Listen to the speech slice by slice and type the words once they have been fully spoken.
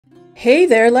Hey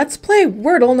there, let's play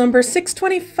Wordle number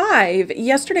 625.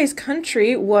 Yesterday's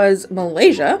country was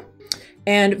Malaysia,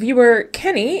 and viewer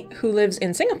Kenny, who lives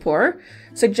in Singapore,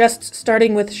 suggests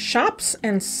starting with shops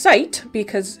and sight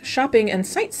because shopping and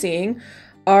sightseeing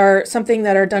are something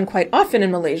that are done quite often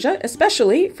in Malaysia,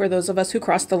 especially for those of us who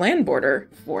cross the land border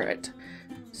for it.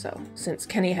 So, since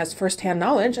Kenny has first-hand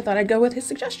knowledge, I thought I'd go with his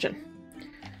suggestion.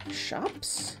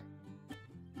 Shops.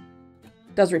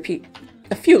 Does repeat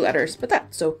a few letters, but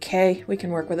that's okay. We can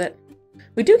work with it.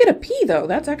 We do get a P, though.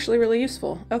 That's actually really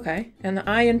useful. Okay, and the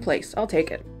I in place. I'll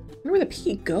take it. I wonder where the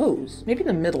P goes. Maybe in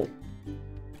the middle.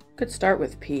 Could start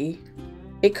with P.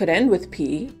 It could end with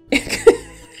P.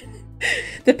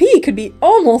 The P could be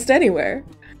almost anywhere.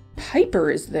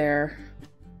 Piper is there.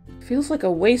 Feels like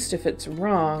a waste if it's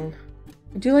wrong.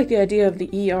 I do like the idea of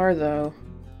the ER, though.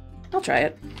 I'll try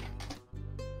it.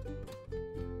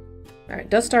 Alright,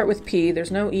 does start with P.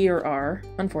 There's no E or R.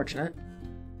 Unfortunate.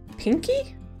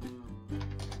 Pinky?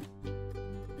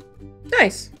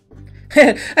 Nice.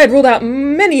 I had ruled out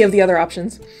many of the other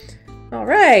options.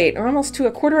 Alright, we're almost to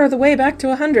a quarter of the way back to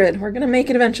 100. We're gonna make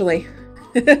it eventually.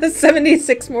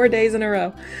 76 more days in a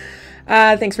row.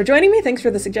 Thanks for joining me. Thanks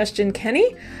for the suggestion,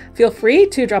 Kenny. Feel free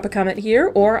to drop a comment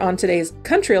here or on today's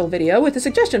Countryle video with a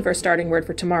suggestion for a starting word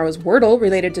for tomorrow's Wordle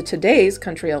related to today's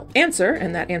Countryle answer,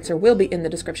 and that answer will be in the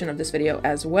description of this video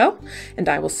as well. And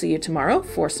I will see you tomorrow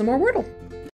for some more Wordle.